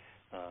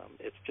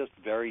 It's just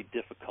very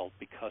difficult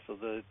because of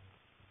the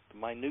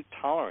minute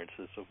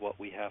tolerances of what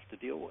we have to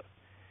deal with.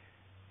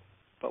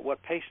 But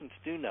what patients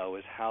do know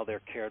is how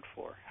they're cared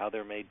for, how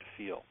they're made to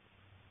feel.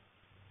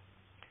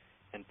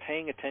 And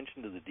paying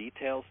attention to the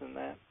details in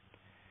that,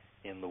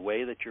 in the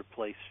way that your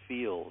place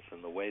feels,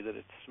 in the way that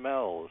it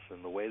smells,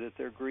 in the way that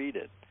they're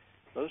greeted,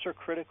 those are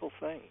critical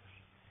things.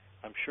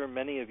 I'm sure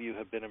many of you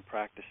have been in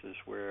practices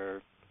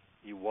where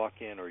you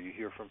walk in or you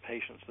hear from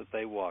patients that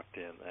they walked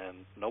in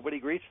and nobody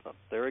greets them.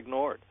 They're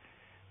ignored.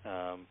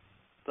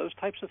 Those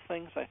types of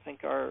things, I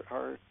think,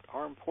 are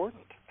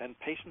important, and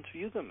patients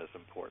view them as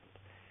important.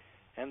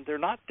 And they're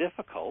not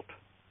difficult,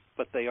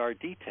 but they are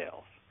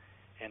details.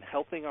 And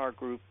helping our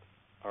group,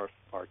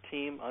 our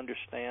team,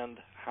 understand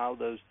how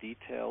those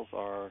details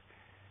are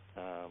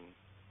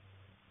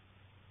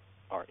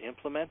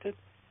implemented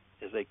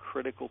is a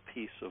critical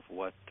piece of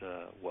what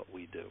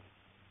we do.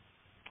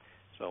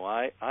 So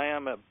I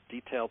am a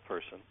detail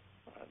person.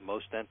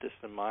 Most dentists,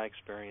 in my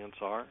experience,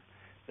 are.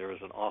 There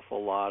is an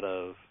awful lot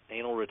of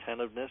anal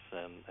retentiveness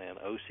and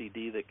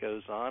OCD that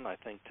goes on, I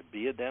think, to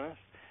be a dentist.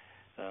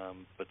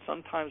 But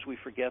sometimes we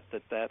forget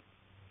that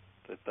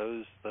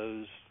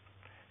those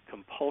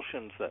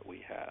compulsions that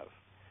we have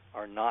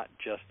are not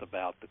just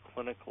about the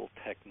clinical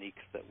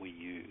techniques that we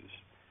use,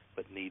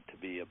 but need to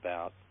be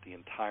about the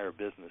entire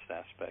business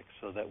aspect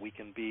so that we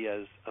can be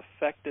as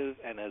effective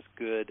and as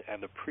good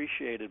and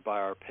appreciated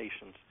by our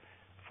patients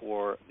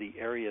for the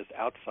areas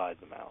outside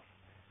the mouth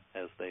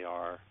as they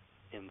are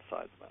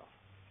inside the mouth.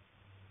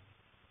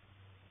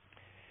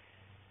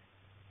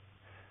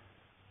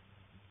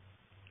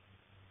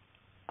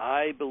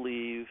 I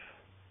believe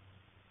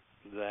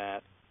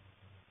that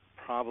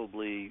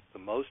probably the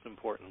most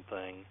important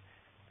thing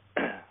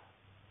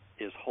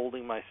is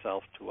holding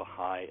myself to a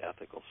high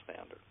ethical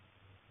standard.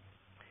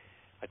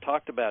 I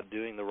talked about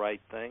doing the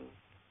right thing.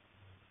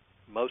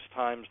 Most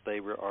times they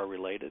are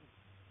related,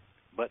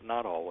 but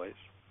not always.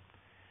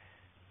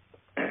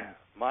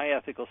 My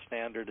ethical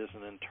standard is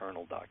an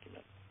internal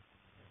document.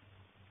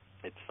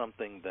 It's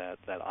something that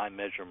I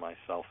measure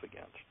myself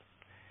against.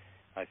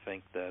 I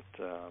think that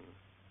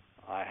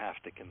I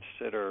have to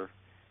consider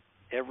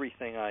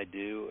everything I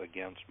do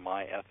against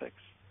my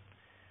ethics.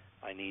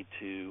 I need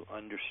to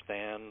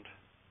understand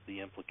the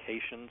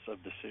implications of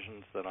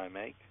decisions that I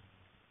make.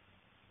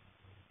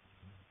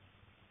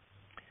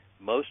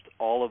 Most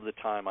all of the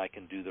time I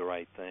can do the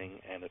right thing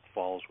and it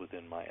falls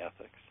within my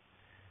ethics.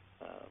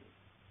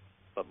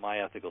 But my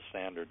ethical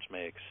standards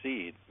may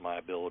exceed my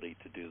ability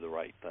to do the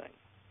right thing.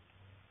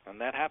 And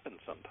that happens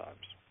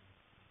sometimes.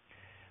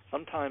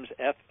 Sometimes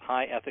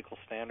high ethical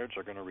standards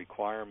are going to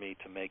require me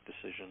to make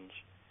decisions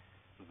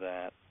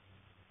that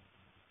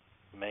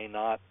may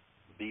not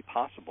be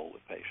possible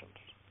with patients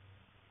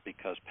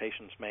because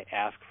patients may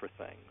ask for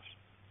things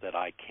that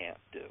I can't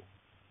do,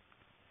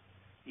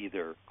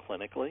 either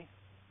clinically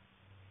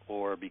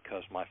or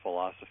because my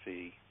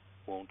philosophy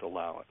won't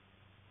allow it.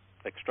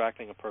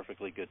 Extracting a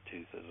perfectly good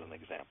tooth is an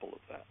example of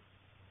that.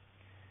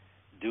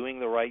 Doing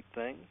the right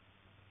thing,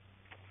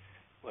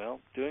 well,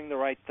 doing the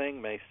right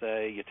thing may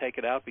say you take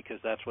it out because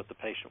that's what the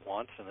patient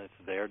wants and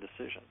it's their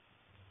decision.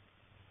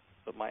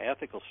 But my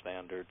ethical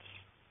standards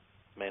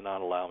may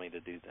not allow me to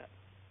do that.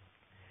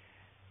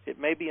 It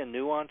may be a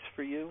nuance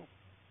for you,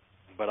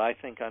 but I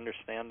think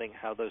understanding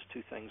how those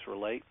two things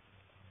relate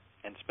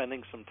and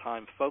spending some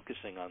time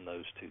focusing on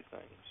those two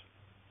things,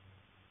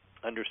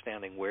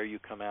 understanding where you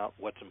come out,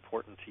 what's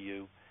important to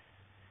you,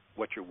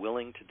 what you're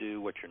willing to do,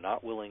 what you're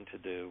not willing to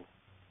do,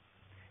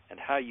 and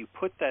how you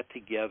put that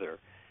together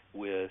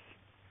with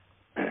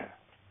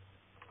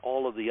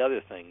all of the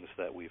other things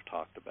that we've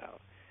talked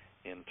about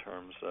in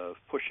terms of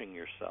pushing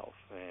yourself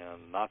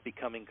and not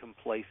becoming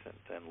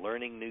complacent and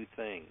learning new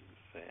things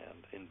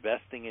and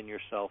investing in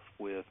yourself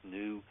with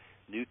new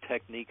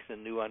techniques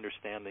and new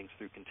understandings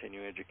through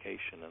continuing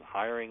education and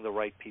hiring the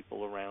right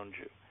people around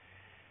you.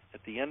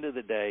 At the end of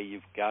the day,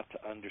 you've got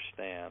to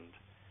understand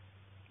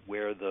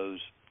where those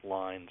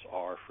lines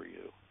are for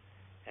you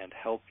and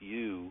help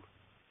you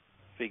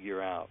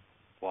figure out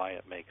why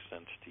it makes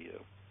sense to you.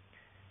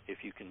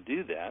 If you can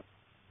do that,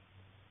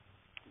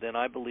 then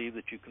I believe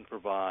that you can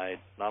provide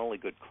not only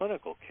good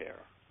clinical care,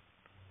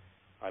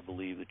 I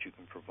believe that you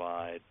can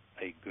provide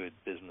a good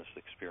business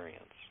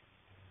experience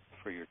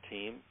for your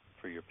team,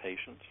 for your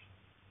patients,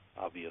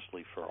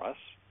 obviously for us,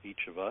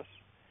 each of us.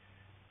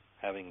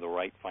 Having the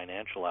right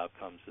financial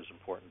outcomes is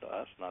important to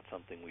us, not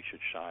something we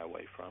should shy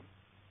away from.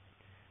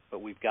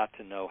 But we've got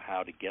to know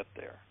how to get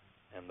there.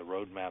 And the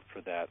roadmap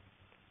for that,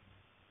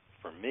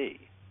 for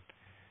me,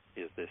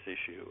 is this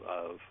issue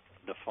of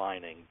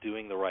defining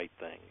doing the right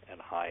thing and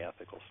high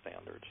ethical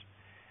standards.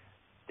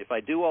 If I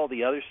do all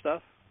the other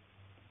stuff,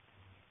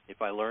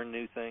 if I learn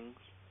new things,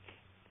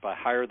 if I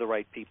hire the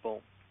right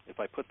people, if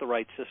I put the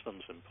right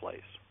systems in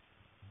place,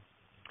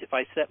 if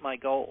I set my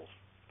goals,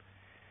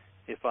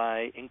 if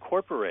I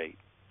incorporate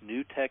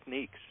new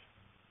techniques,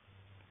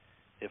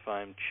 if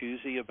I'm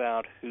choosy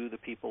about who the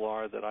people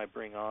are that I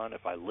bring on,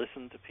 if I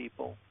listen to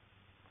people,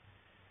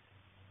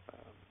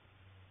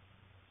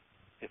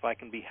 if I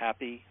can be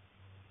happy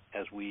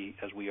as we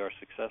are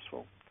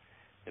successful,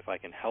 if I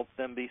can help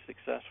them be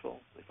successful,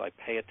 if I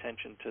pay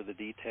attention to the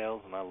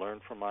details and I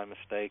learn from my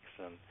mistakes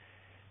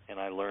and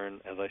I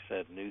learn, as I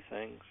said, new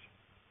things,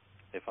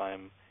 if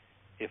I'm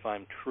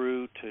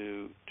true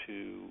to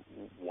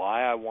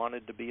why I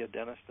wanted to be a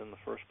dentist in the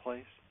first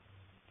place,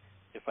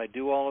 if I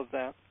do all of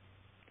that,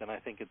 then I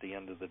think at the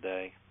end of the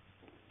day,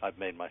 I've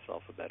made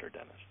myself a better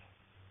dentist.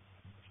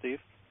 Steve?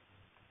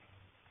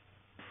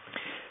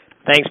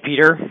 Thanks,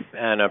 Peter,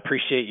 and I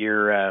appreciate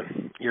your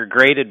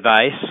great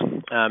advice.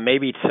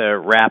 Maybe to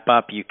wrap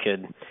up, you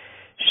could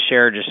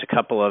share just a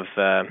couple of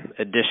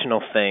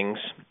additional things.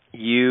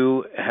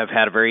 You have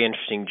had a very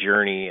interesting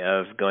journey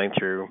of going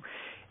through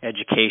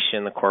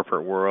education, the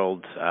corporate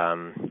world,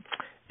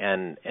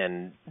 and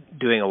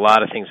doing a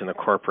lot of things in the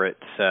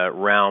corporate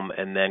realm,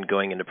 and then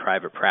going into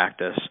private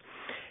practice.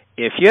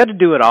 If you had to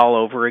do it all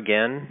over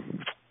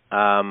again,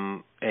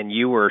 and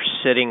you were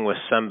sitting with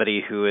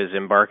somebody who is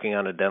embarking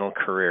on a dental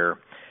career,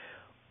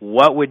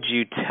 what would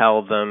you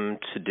tell them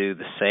to do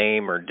the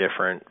same or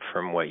different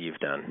from what you've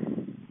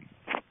done?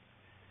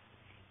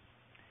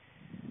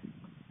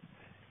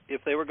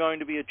 If they were going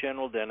to be a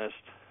general dentist,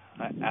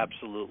 I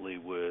absolutely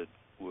would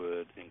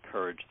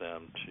encourage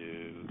them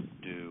to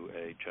do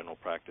a general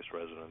practice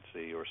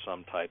residency or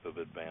some type of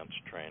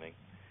advanced training.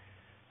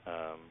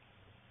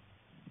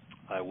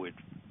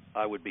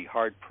 I would be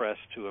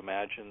hard-pressed to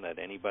imagine that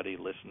anybody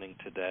listening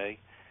today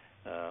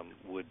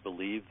would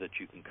believe that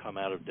you can come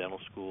out of dental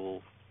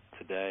school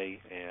today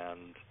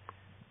and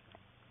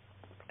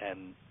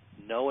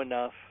know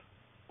enough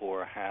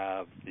or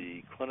have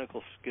the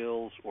clinical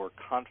skills or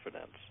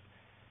confidence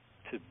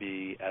to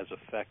be as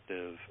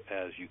effective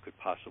as you could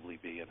possibly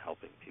be in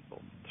helping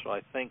people. So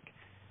I think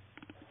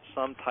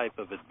some type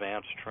of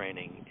advanced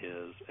training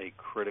is a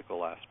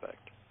critical aspect.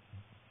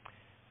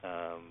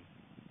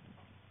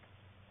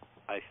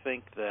 I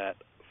think that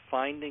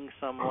finding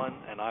someone,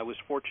 and I was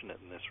fortunate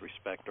in this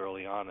respect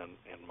early on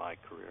in my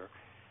career,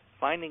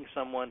 finding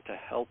someone to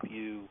help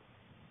you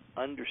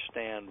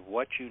understand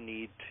what you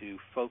need to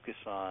focus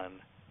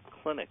on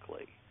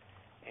clinically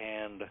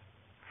and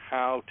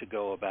how to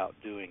go about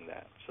doing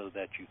that so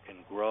that you can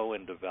grow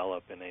and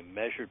develop in a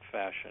measured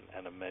fashion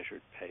and a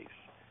measured pace,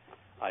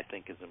 I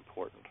think is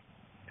important.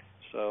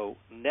 So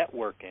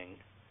networking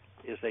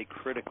is a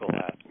critical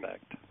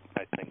aspect,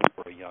 I think,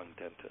 for a young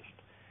dentist.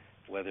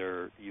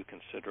 Whether you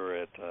consider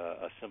it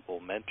a simple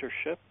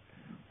mentorship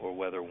or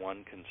whether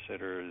one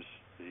considers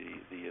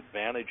the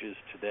advantages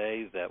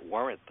today that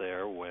weren't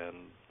there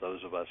when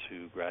those of us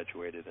who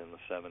graduated in the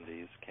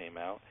 70s came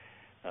out,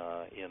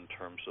 in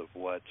terms of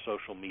what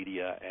social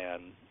media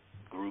and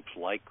groups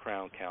like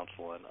Crown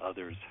Council and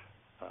others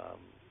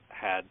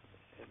had,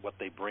 what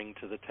they bring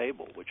to the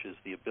table, which is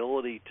the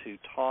ability to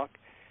talk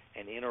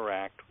and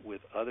interact with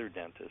other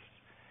dentists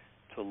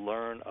to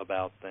learn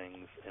about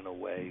things in a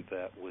way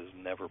that was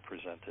never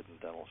presented in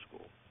dental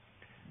school.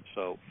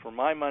 So for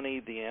my money,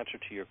 the answer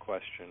to your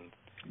question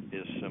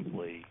is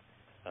simply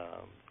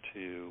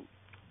to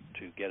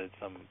get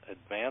some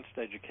advanced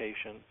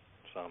education,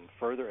 some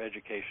further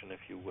education, if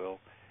you will,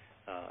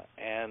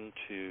 and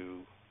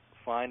to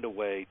find a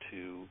way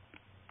to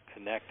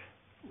connect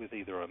with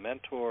either a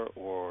mentor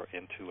or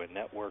into a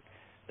network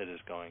that is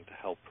going to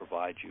help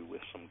provide you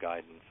with some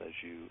guidance as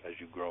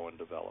you grow and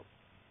develop.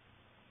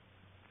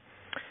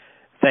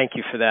 Thank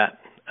you for that.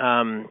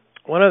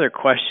 One other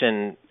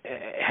question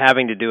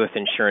having to do with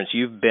insurance.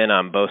 You've been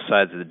on both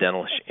sides of the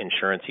dental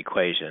insurance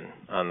equation,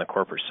 on the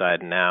corporate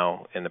side and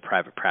now in the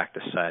private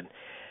practice side.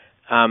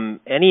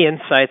 Any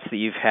insights that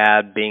you've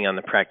had being on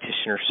the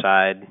practitioner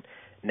side,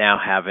 now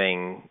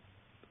having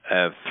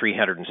a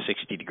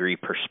 360-degree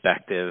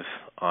perspective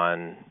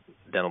on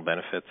dental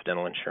benefits,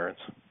 dental insurance?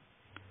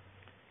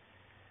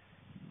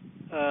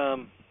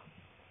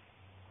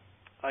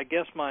 I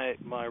guess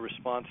my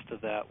response to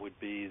that would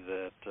be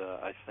that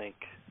I think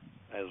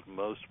as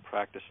most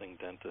practicing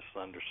dentists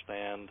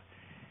understand,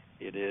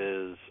 it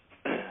is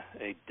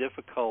a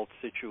difficult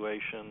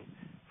situation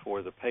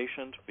for the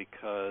patient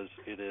because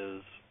it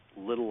is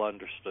little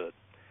understood.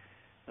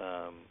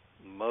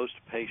 Most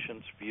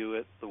patients view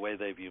it the way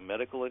they view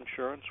medical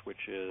insurance,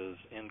 which is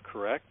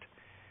incorrect.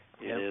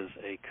 It is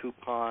a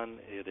coupon.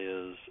 It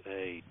is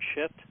a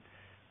chit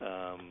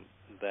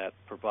that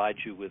provides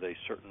you with a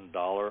certain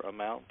dollar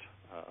amount.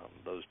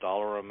 Those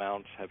dollar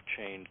amounts have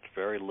changed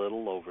very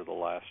little over the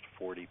last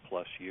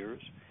 40-plus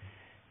years.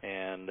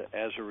 And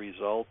as a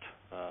result,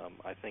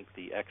 I think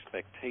the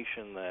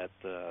expectation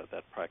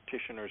that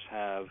practitioners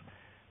have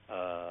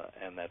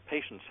and that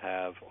patients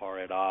have are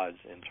at odds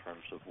in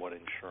terms of what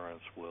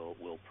insurance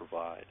will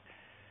provide.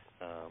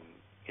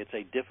 It's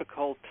a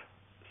difficult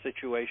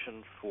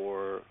situation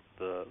for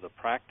the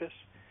practice,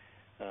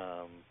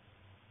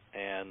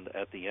 and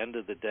at the end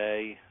of the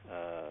day,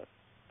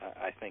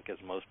 I think as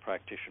most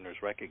practitioners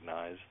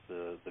recognize,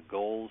 the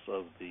goals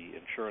of the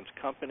insurance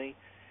company,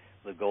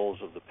 the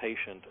goals of the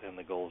patient, and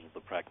the goals of the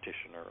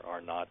practitioner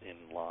are not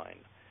in line.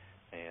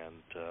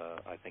 And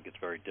I think it's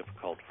very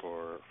difficult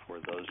for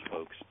those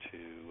folks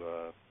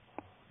to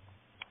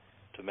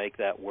make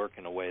that work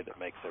in a way that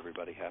makes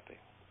everybody happy.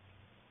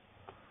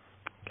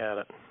 Got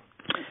it.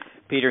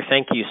 Peter,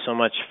 thank you so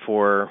much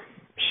for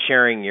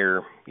sharing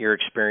your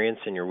experience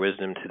and your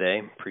wisdom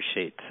today.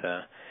 Appreciate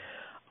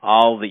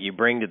all that you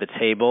bring to the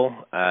table,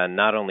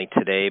 not only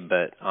today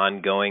but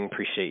ongoing.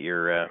 Appreciate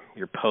your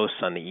posts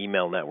on the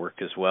email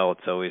network as well.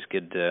 It's always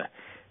good to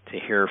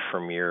hear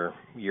from your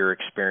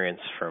experience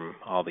from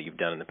all that you've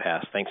done in the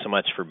past. Thanks so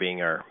much for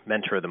being our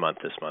Mentor of the Month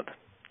this month.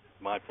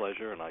 My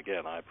pleasure, and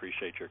again, I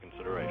appreciate your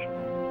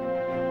consideration.